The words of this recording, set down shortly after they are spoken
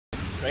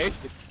Strafe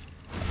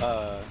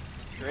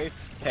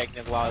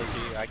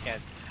technology. I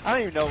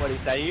don't even know what he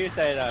said. He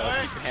said,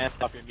 keep your hands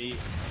off your meat.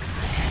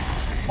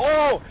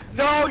 Oh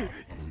no!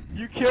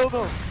 You killed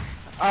him.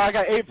 I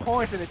got 8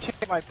 points and it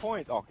changed my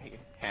points. Oh, he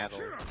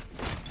handled.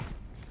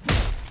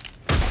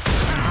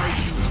 Are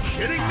you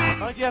kidding me?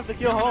 Why'd you have to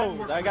kill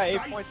Hose? I got 8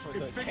 points for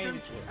the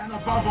change. And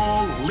above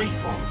all,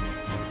 lethal.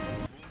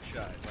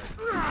 Moonshot.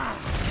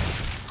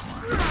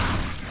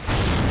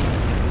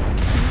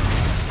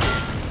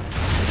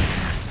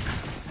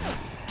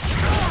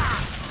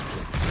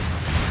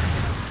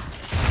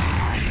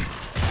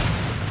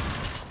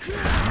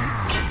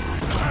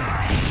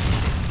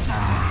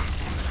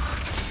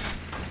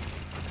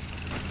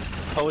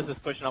 Hose is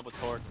pushing up with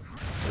Torque.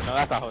 No,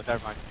 that's not Hose,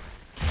 never mind.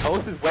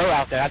 Hose is way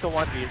out there, that's a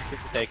 1v,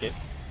 just to take it.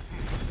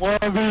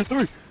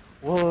 1v3!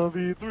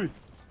 1v3!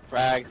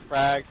 Frag,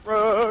 frag,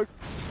 frag!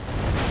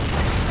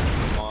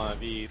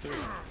 1v3.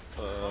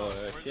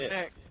 Push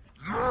it.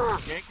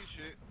 Yankee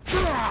shit.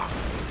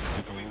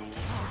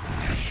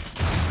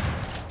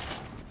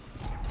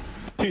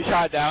 2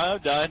 shot down, I'm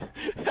done.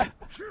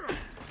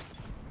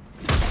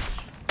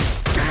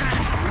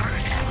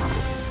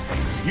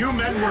 You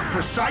men were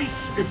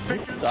precise,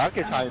 efficient. Suck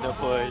at trying to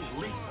push.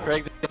 For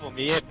example,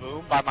 me and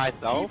Boom by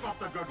myself.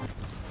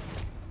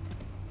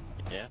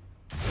 Yeah.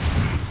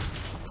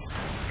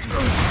 I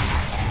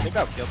think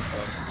I've killed him.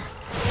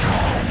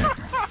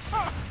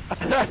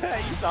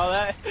 You saw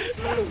that?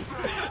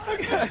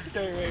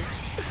 Okay, wait.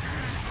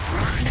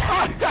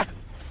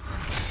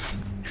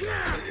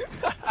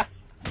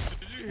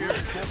 Did you hear it?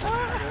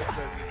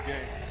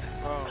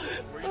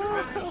 Were you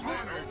ready to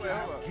stand or wait,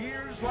 hold up?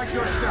 Gears like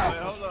yourself.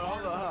 Wait,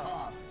 hold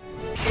on.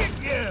 Shit,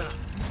 yeah.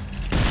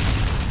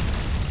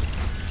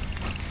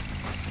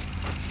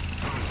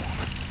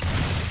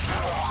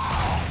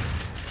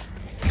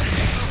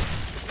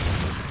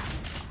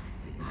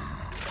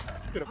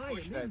 Could have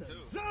pushed that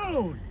too.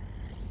 Zone.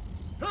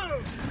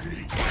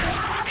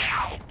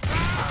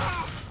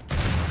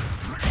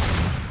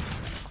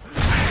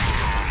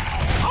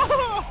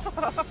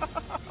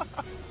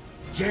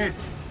 Dead.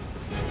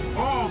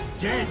 All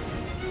dead.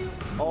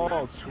 Oh,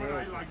 That's what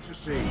I like to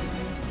see.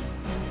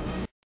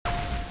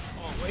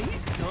 Oh, wait,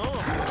 he's dumb.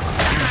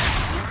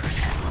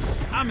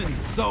 I'm in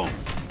the zone.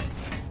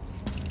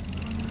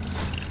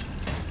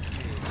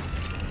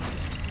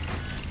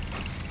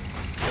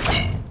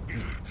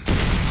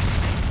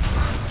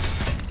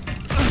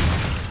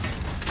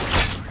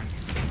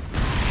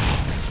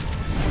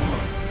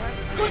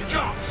 Good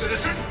job,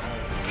 citizen.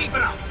 Keep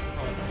it up.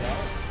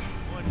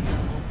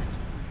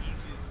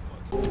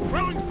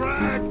 Throwing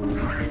frag.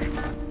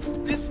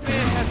 This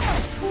man has a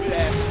good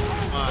ass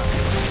mind.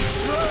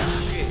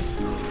 Shit.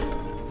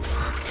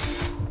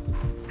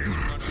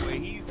 Run away.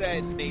 He's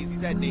at Naze.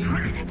 He's at Naze.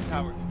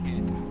 Tower 2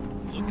 kid.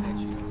 Looking at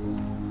you.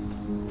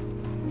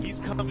 He's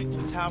coming to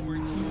Tower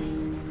 2.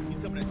 He's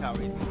coming to Tower.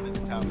 He's coming to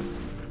Tower.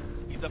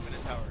 He's up in the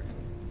tower.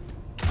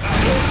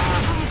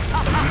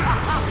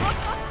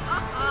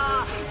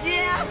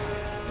 Yes!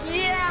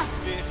 Yes!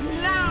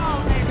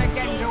 Now they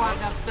begin to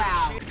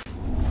understand.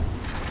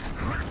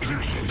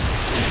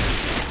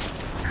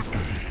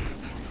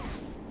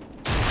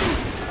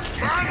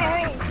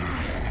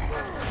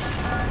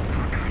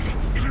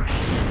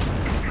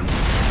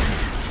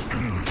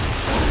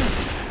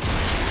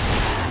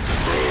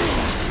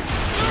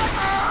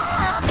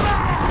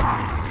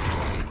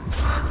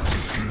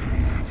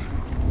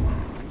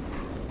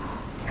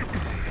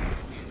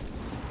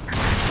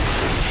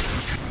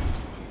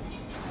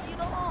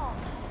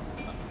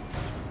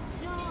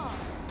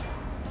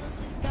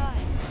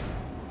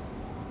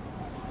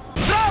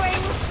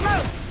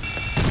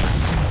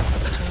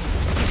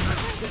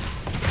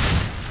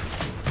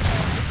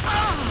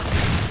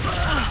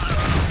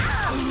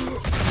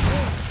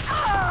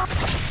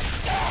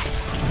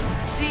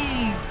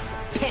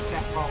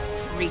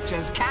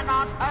 Creatures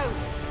cannot hope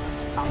to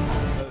stop us.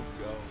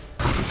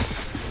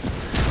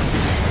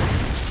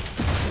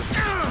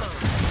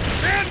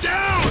 Stand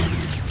down!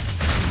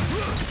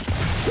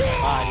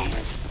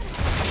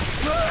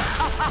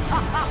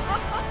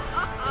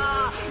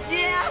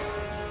 Yes!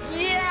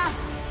 Yes!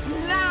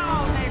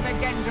 Now they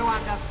begin to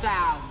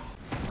understand.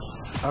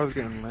 I was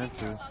getting mad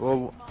too.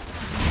 Well,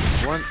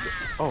 one.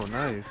 Oh,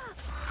 nice.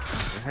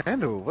 The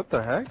handle. What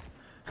the heck?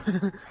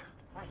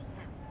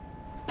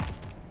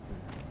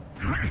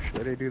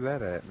 Where they do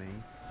that at,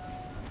 man?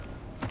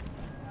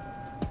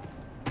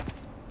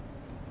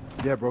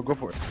 Yeah, bro, go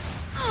for it.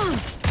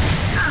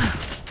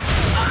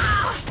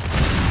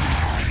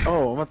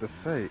 Oh, I'm about to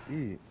say,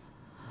 eat.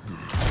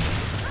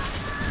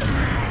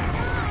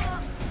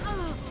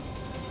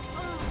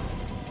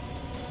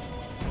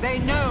 They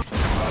know.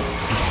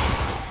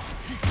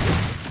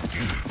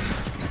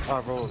 I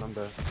rolled, I'm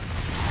dead.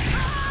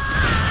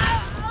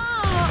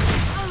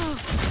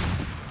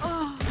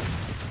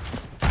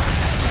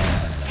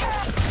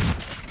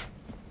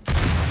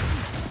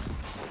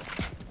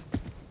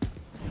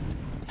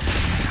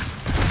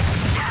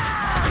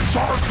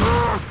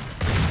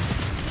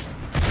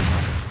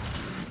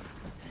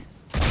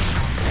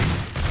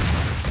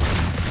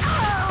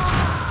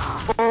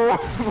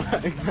 Oh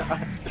my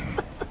god.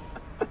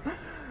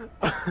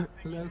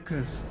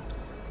 Locust.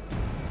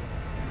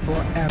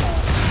 Forever.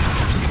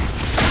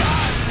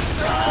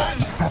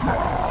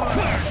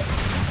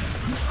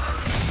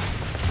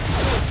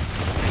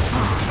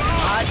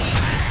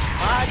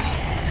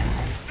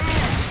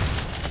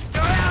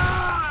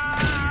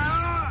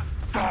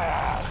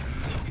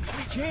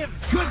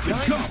 Good to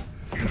go.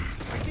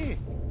 Right there.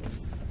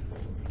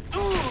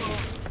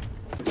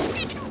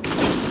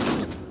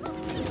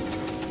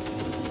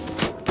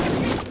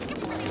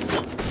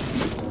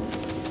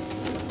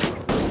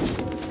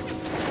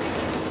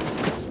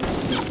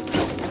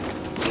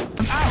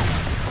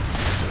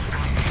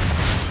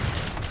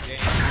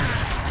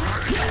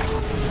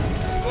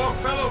 Your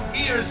fellow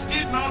Gears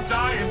did not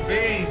die in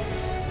vain.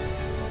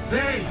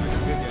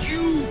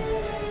 You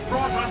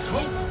brought us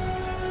hope.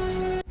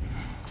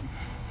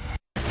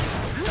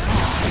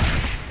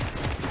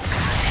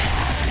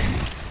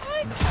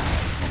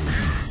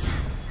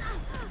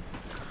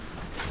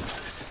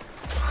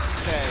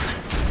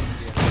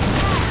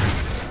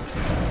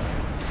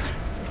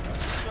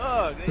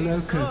 They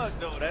Locust. suck,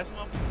 though. That's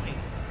my point.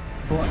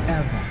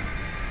 Forever.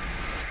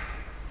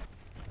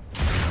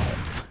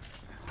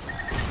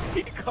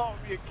 He called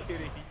me a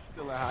kid and he's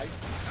still in high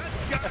school.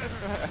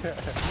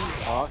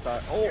 Oh, I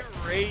thought, oh,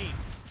 great.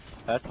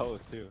 That's hoes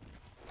too.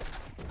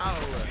 I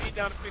don't know. You ain't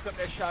down to pick up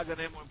that shotgun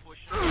ammo and push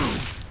it.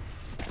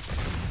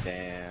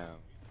 Damn.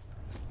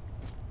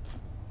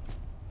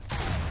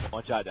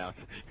 One shot down.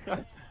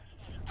 One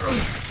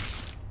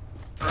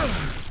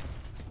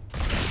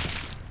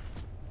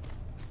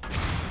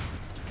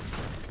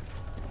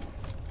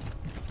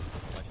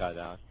shot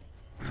down.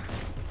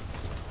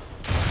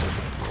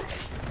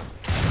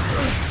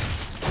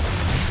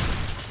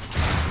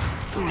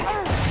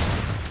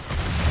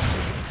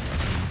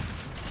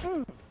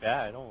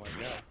 Yeah, I don't want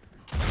that.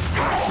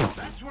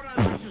 That's what I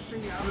like to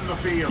see out in the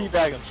field.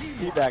 Teabag him.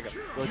 Teabag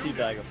him. Go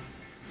teabag him.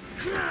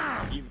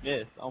 He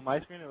missed. On my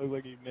screen, it looked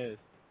like he missed.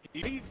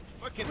 He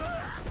fucking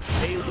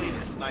alien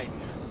and sniper.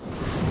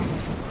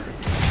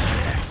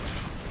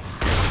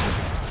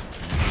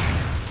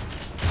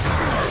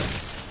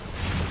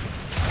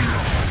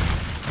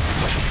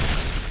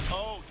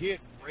 Oh, get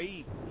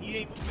raped. He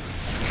ain't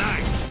moving.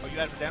 Nice. Oh, you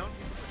got him down?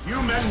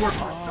 You men were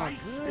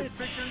precise,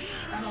 efficient,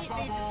 and He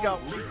above all,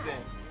 got raped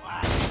then.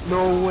 Wow.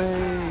 No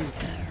way.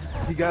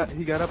 He got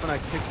up and I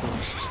kicked him.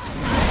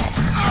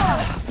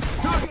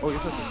 Oh, you're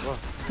such a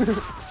bluff.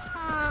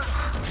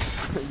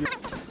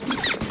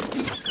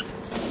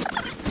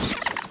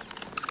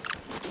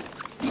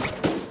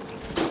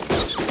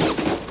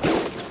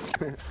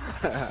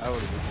 I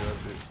would have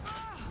grabbed it.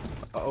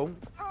 Uh-oh.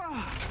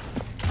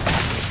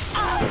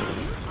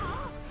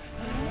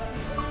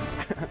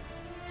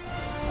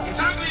 it's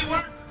ugly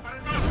work, but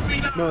it must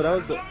be done. No, that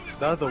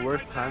was the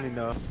worst timing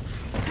though.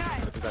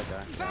 Look at that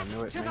guy. I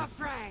knew it, man.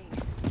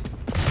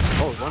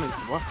 Oh, it's one.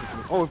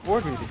 Oh, it's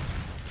 4 meeting.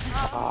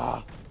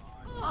 Ah.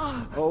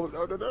 Oh,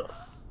 no.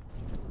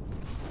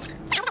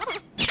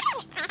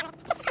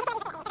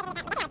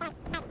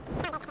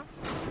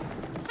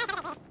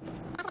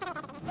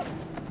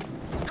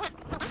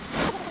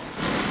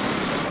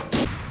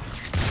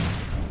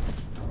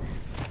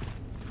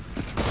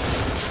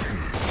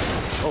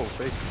 Oh,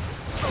 fake.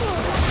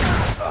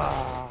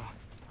 Ah.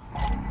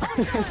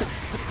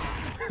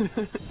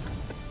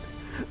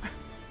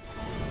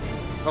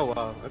 Oh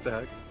wow, what the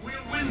heck? We'll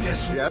win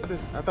this one. Yeah,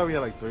 I thought we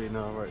had like 3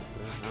 now, right?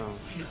 No.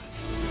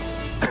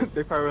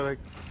 They probably were like,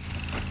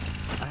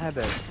 I had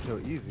that so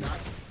easy.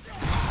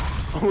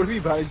 Oh, what did he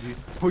buy you?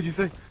 What'd you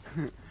say?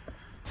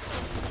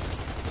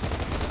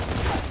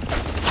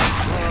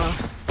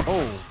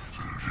 Oh,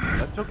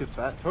 that choke is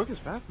fast. Choke is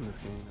fast in this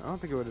game. I don't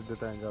think it would have did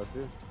that in God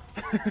too.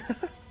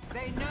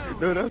 They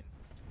know. No.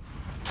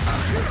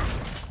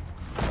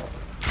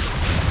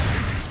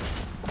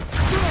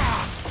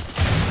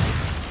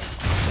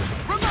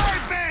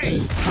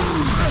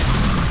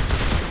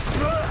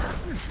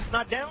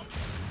 Not down?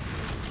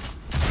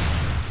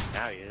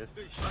 Now he is.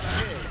 Good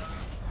shit.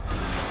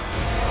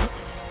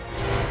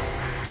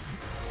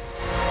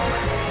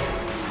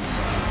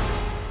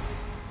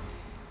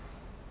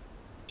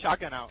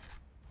 Shotgun out.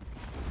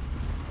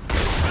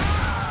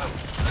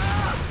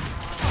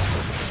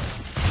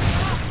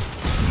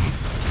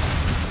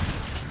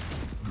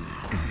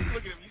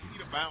 Look at him. You see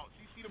the bounce.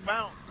 You see the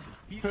bounce.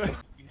 You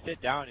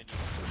sit down and you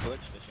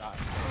glitch the shot.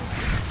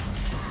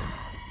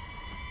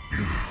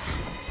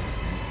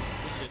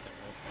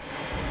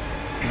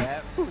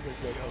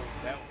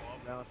 That wall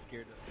bounce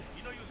scared us.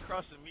 You know you was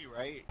crossing me,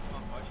 right?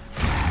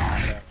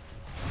 Yeah.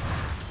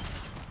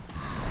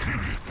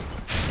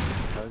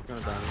 I was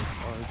gonna die.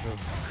 Oh,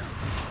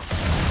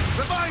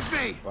 Revive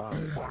me! wow.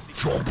 You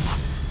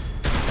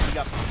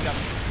got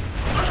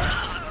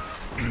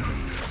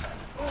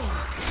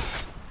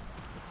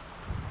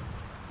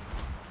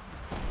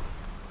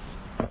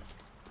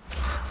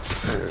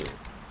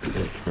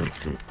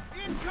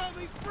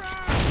Incoming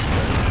frag!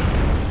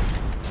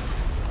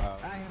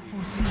 I have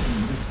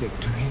foreseen this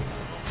victory.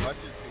 Watch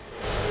this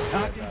picture.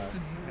 Our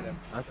destiny.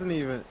 I shouldn't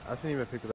even pick it up.